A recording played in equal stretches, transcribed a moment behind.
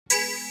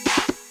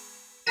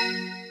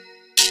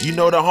You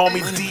know the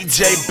homie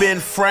DJ Ben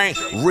Frank,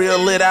 real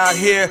lit out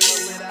here.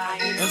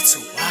 Live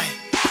too white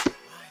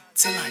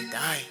till I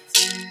die.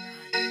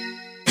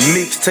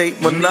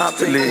 Mixtape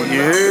monopoly,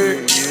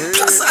 yeah.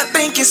 Plus I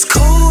think it's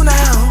cool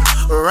now,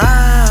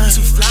 right?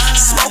 To fly,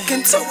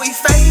 smoking till we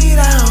fade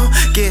out,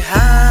 get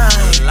high.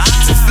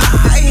 To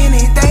fly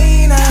any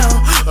day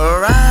now,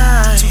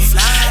 alright.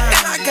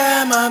 And I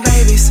got my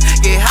babies,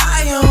 get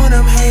high on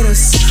them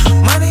haters.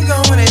 Money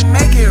going and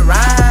make it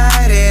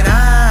right, and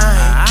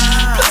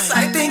plus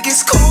I think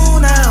it's cool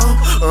now,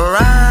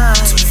 alright.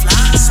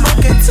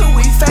 Smoking till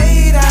we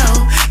fade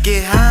out,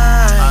 get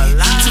high.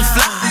 To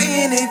fly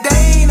any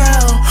day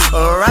now,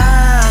 alright.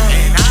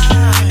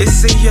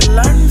 It's either you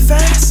learn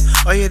fast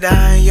or you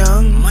die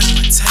young.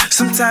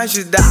 Sometimes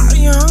you die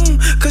young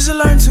cause you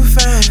learn too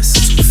fast.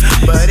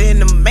 But in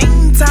the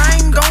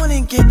meantime, go on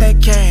and get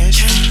that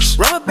cash.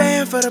 Rubber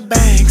band for the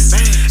bags.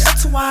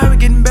 That's why we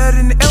getting better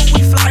than ever.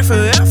 We fly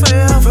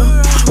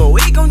forever. But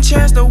we gon'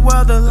 change the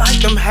weather like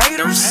them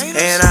haters.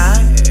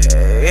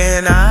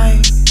 And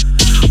I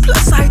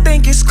plus I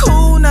think it's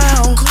cool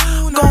now,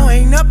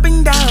 going up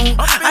and down.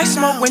 I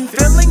smoke when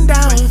feeling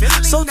down,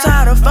 so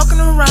tired of fucking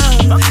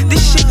around.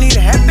 This shit need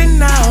to happen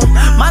now.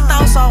 My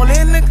thoughts all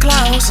in the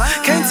clouds,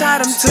 can't tie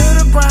them to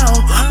the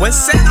ground. When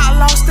said I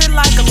lost it,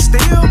 like I'm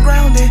still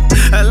grounded,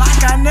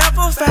 like I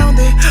never found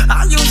it.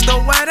 I used to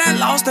wear that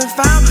lost and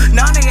found.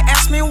 Now they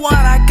ask me what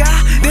I got,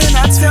 then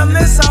I tell them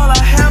that's all I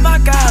have. I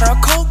got a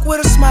Coke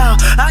with a smile,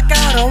 I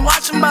gotta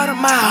watch them by the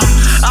mile.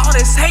 All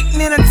this hating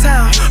in the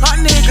town, a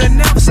nigga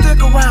never stick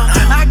around.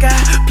 I got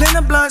plenty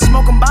of blunt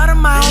smoking by the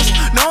miles,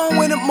 knowing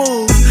when to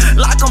move,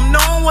 like I'm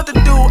knowing what to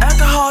do.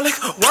 Alcoholic,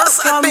 work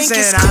comes and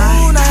it's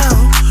cool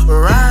now,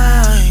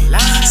 right?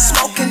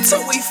 Smoking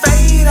till we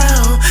fade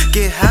out,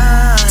 get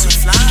high.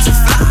 To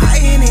fly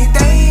any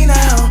day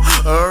now,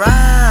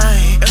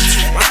 alright.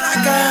 And I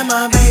got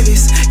my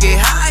babies, get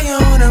high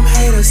on them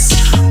haters.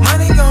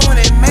 Money going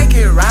and make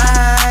it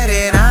right,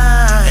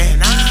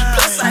 and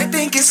plus I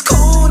think it's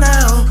cool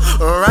now,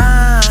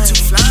 alright.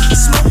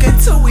 Smoking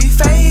till we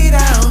fade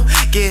out,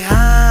 get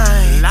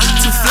high.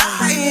 To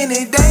fly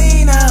any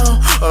day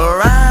now,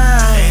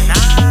 alright.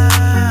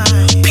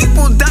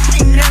 People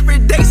dying every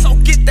day, so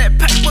get that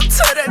paper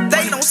to that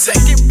day. Don't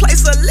take it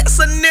place unless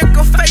a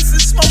nigga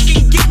faces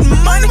smoking, getting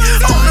money.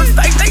 On the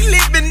fake, they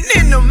living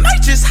in the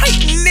matrix,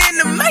 hating in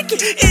the making.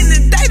 In the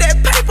day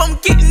that paper, I'm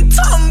getting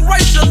tongue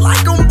racial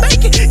like I'm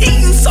baking.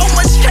 Eating so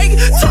much cake,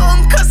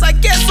 tongue cause I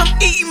guess I'm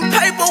eating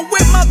paper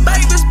with my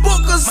baby's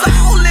boogers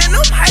all in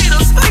them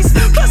haters' face.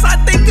 Plus I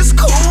think it's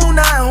cool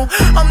now,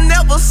 I'm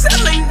never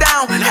settling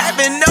down,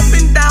 having up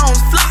and downs.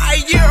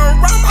 Fly a year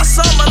around my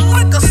summer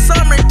like a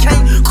summer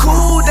can't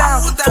cool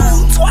down.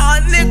 Fool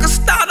twine nigga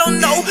start, don't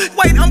know.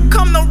 Wait, I'm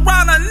coming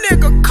around a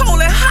nigga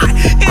cold and hot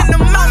in the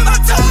mouth. I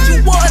told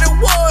you what it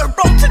was,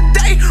 bro.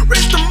 Today,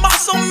 rest of my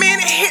so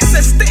many hits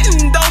that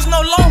sitting those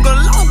no longer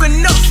long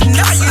enough.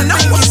 Now you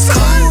know what's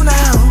cool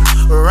now,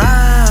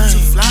 right?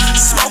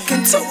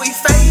 Smoking till we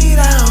fade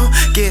out,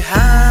 get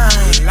high.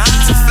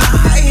 To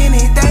fly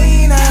any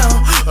day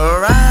now,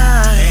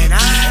 alright. And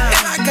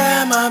I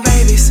got my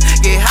babies,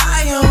 get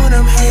high on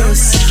them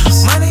haters.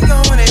 Money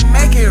going and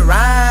make it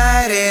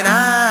right, and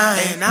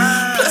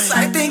plus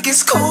I think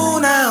it's cool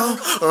now,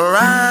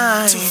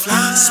 alright.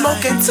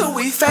 Smoking till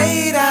we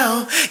fade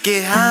out,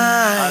 get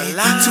high.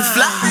 To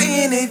fly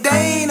any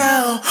day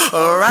now,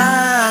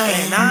 alright.